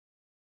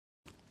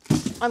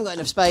haven't got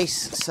enough space,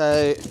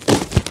 so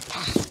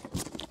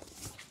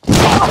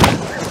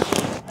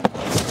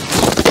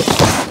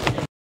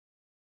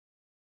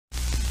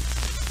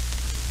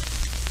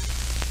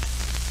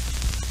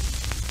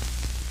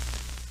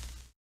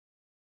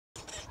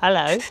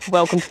hello,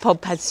 welcome to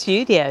Podpad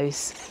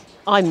Studios.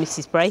 I'm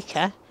Mrs.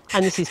 Breaker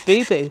and this is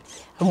Boo Boo,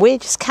 and we're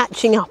just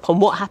catching up on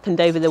what happened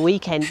over the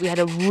weekend. We had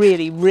a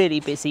really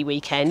busy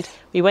weekend.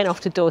 We went off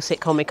to Dorset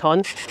Comic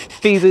Con.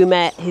 Boo Boo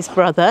met his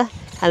brother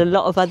and a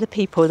lot of other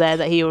people there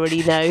that he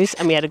already knows,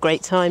 and we had a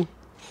great time.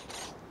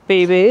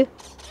 Boo Boo,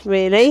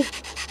 really?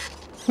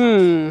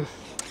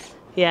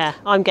 Yeah,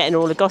 I'm getting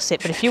all the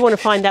gossip, but if you want to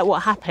find out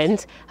what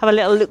happened, have a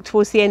little look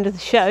towards the end of the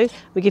show.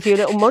 We give you a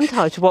little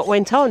montage of what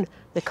went on.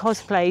 The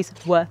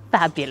cosplays were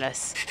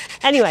fabulous.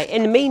 Anyway,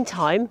 in the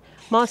meantime,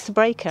 Master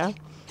Breaker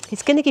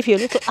is going to give you a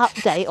little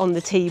update on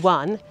the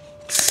T1.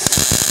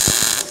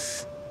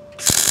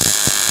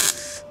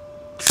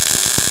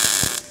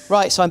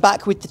 right, so I'm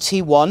back with the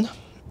T1.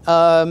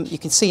 You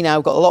can see now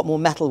we've got a lot more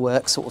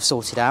metalwork sort of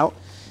sorted out.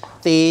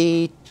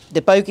 The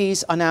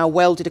bogies are now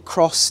welded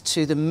across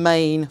to the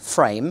main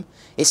frame.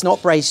 It's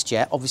not braced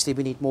yet. Obviously,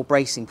 we need more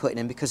bracing putting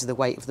in because of the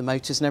weight of the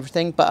motors and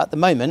everything. But at the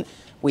moment,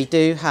 we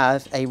do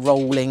have a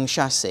rolling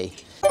chassis.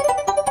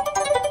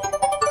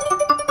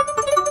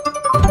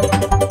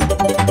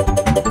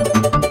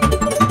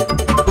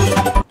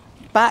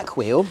 Back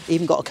wheel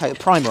even got a coat of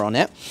primer on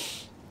it.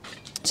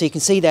 So you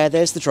can see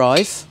there's the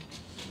drive.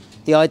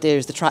 The idea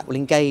is the track will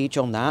engage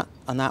on that,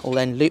 and that will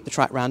then loop the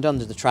track round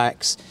under the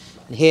tracks.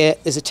 And here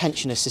there's a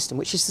tensioner system,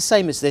 which is the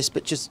same as this,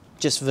 but just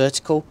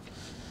vertical.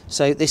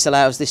 So this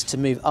allows this to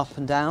move up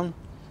and down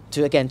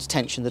to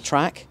tension the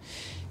track.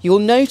 You'll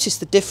notice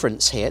the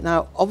difference here.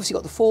 Now, obviously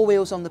you've got the 4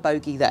 wheels on the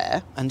bogie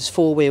there, and there's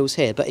 4 wheels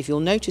here, but if you'll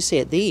notice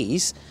here,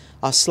 these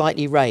are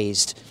slightly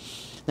raised.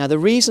 Now, the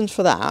reason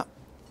for that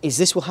is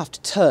this will have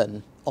to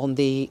turn on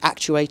the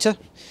actuator.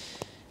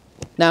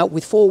 Now,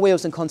 with 4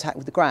 wheels in contact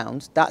with the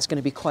ground, that's going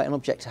to be quite an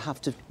object to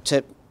have to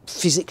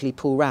physically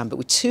pull around, but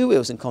with 2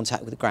 wheels in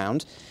contact with the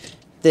ground,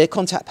 the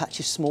contact patch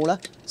is smaller,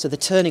 so the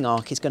turning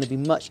arc is going to be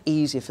much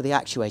easier for the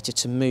actuator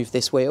to move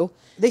this wheel.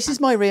 This is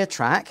my rear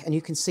track, and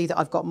you can see that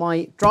I've got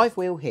my drive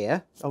wheel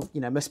here,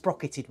 my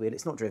sprocketed wheel,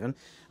 it's not driven,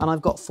 and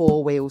I've got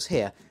 4 wheels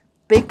here.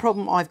 Big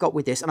problem I've got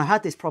with this, and I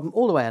had this problem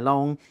all the way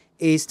along,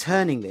 is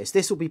turning this.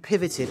 This will be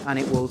pivoted and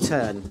it will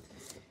turn.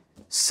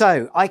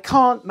 So I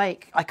can't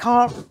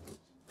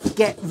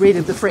get rid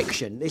of the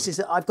friction.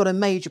 I've got a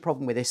major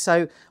problem with this,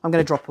 so I'm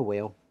going to drop a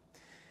wheel.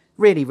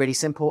 Really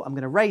simple. I'm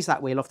going to raise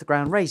that wheel off the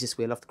ground, raise this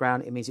wheel off the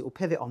ground. It means it will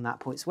pivot on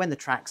that point. So when the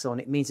track's on,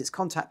 it means its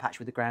contact patch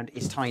with the ground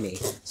is tiny.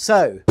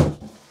 So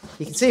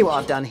you can see what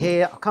I've done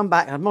here. I'll come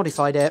back and I've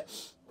modified it.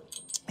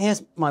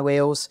 Here's my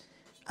wheels,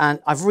 and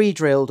I've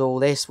re-drilled all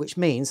this, which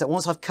means that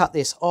once I've cut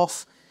this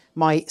off,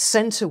 my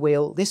center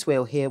wheel, this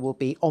wheel here, will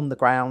be on the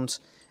ground,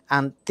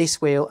 and this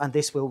wheel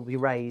will be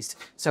raised.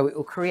 So it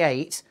will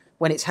create,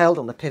 when it's held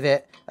on the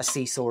pivot, a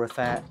seesaw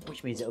affair,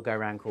 which means it'll go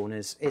around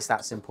corners. It's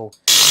that simple.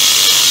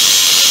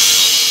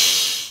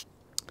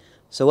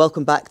 So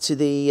welcome back to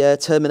the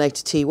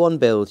Terminator T1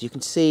 build. You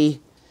can see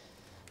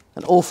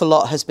an awful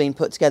lot has been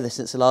put together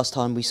since the last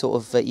time we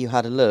you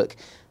had a look.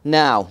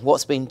 Now,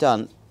 what's been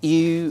done?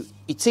 You'd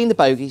seen the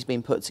bogies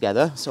being put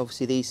together, so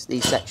obviously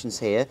these sections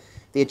here.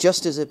 The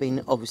adjusters have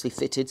been obviously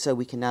fitted, so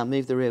we can now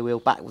move the rear wheel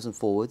backwards and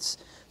forwards.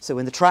 So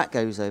when the track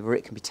goes over,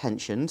 it can be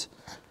tensioned.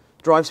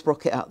 Drive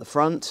sprocket out the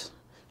front.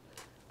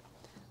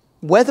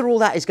 Whether all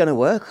that is going to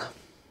work,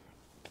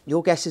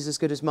 your guess is as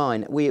good as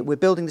mine. We're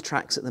building the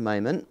tracks at the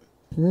moment.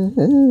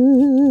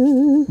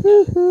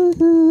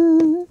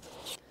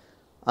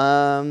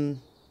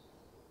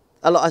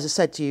 As I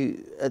said to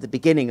you at the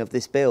beginning of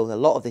this build, a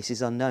lot of this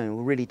is unknown.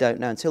 We really don't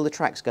know until the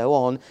tracks go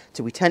on,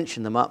 until we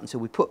tension them up,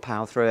 until we put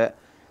power through it.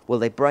 Will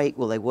they break?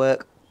 Will they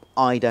work?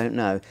 I don't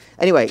know.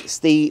 Anyway,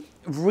 the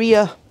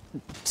rear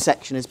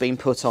section has been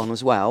put on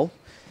as well,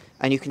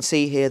 and you can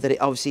see here that it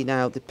obviously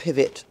now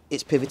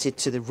it's pivoted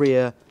to the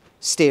rear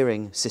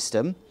steering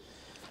system.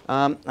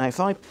 Now, if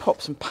I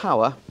pop some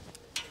power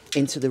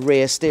into the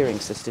rear steering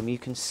system, you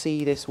can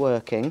see this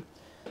working.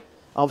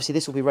 Obviously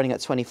this will be running at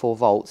 24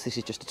 volts. This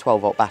is just a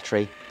 12-volt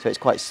battery, so it's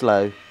quite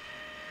slow. So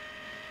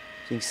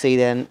you can see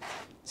then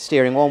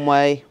steering one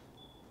way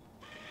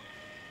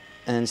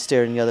and then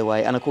steering the other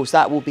way, and of course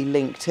that will be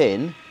linked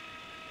in.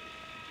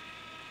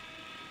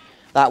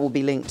 That will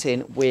be linked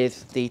in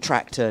with the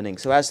track turning.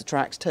 So as the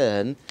tracks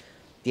turn,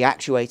 the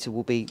actuator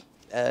will be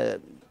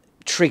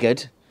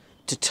triggered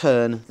to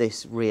turn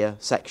this rear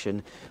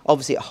section.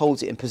 Obviously it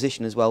holds it in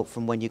position as well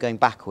from when you're going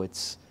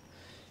backwards.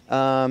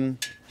 The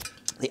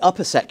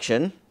upper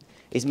section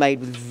is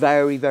made with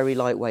very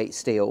lightweight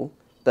steel,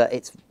 but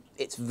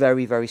it's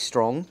very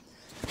strong,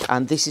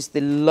 and this is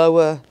the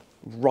lower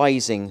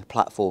rising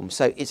platform,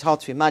 so it's hard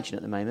to imagine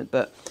at the moment,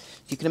 but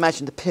you can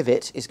imagine the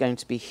pivot is going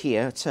to be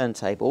here, a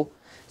turntable,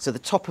 so the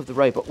top of the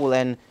robot will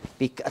then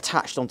be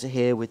attached onto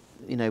here with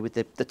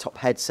the top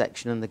head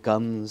section and the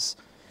guns.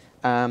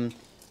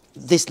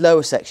 This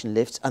lower section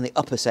lifts and the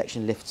upper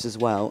section lifts as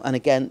well, and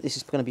again this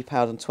is going to be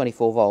powered on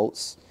 24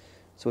 volts,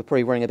 So we're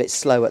probably running a bit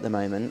slow at the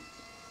moment.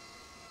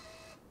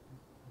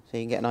 So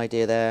you can get an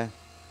idea there.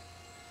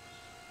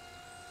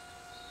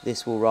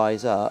 This will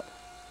rise up.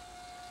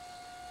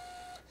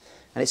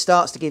 And it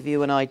starts to give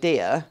you an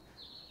idea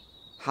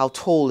how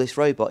tall this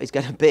robot is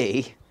going to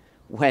be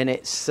when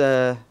it's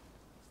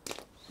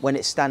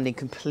standing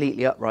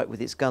completely upright with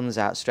its guns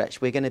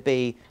outstretched. We're going to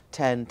be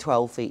 10,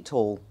 12 feet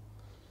tall.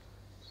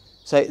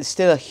 So there's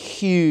still a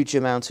huge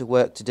amount of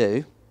work to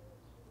do.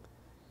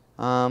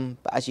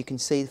 But as you can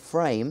see, the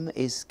frame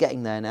is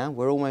getting there now.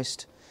 We're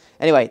almost...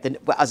 Anyway,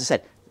 as I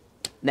said,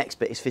 next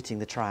bit is fitting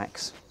the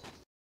tracks.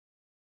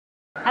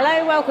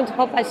 Hello, welcome to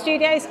Podpad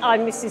Studios.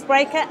 I'm Mrs.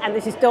 Breaker and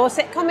this is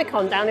Dorset Comic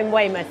Con down in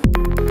Weymouth.